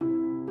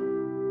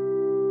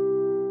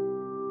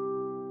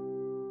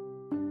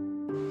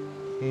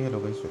Hey, hello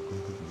guys,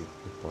 welcome to the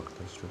Epic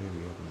podcast. Today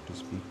we are going to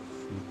speak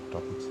few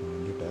topics and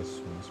end it as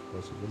soon as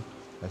possible,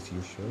 as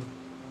usual.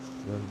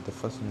 Well, the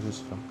first news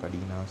is from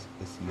Cadina's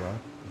SER.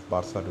 If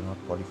Barca do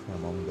not qualify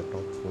among the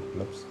top four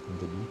clubs in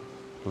the league,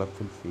 club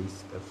will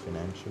face a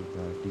financial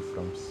penalty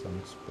from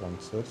some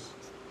sponsors.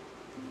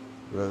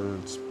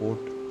 Well, Sport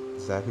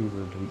Xavi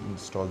will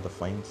reinstall the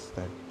fines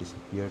that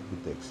disappeared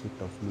with the exit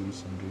of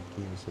Luis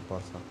Enrique as a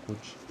Barca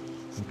coach.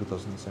 In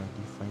 2070,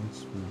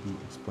 fines will be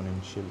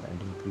exponential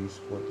and increase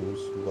for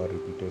those who are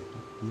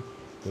repeatedly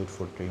late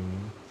for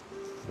training.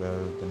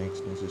 Well, the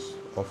next news is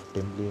of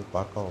Dembele.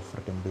 Barca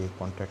offer Dembele a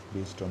contract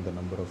based on the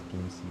number of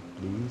games he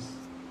plays.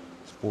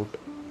 Sport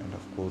and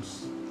of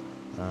course,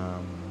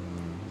 um,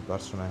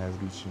 Barcelona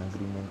have reached an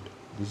agreement.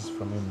 This is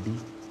from MD.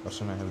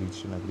 Barcelona have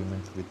reached an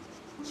agreement with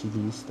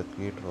Chiliz, the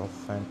creator of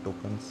fan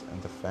tokens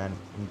and the fan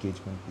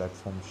engagement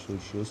platform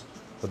Socios,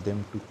 for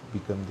them to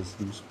become the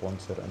sleeve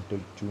sponsor until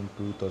June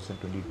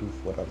 2022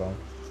 for around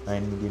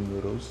 9 million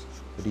euros.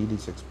 The deal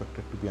is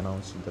expected to be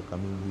announced in the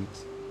coming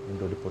weeks.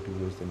 Mundo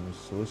Deportivo is the news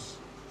source.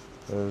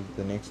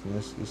 The next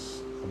news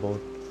is about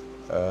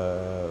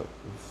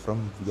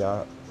from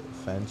via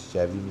fans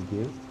Xavi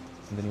Miguel.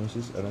 And the news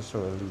is Ernesto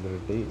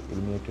Valverde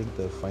eliminated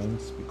the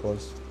fines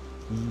because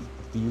he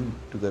appealed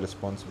to the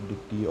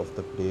responsibility of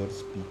the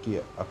players.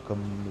 PK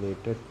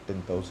accumulated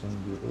 10,000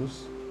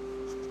 euros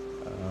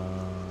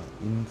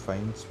in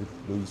fines with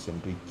Luis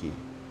Enrique.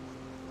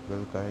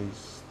 Well,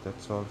 guys,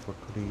 that's all for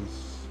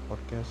today's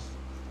podcast.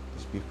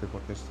 This BFP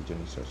podcast, the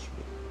journey starts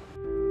today.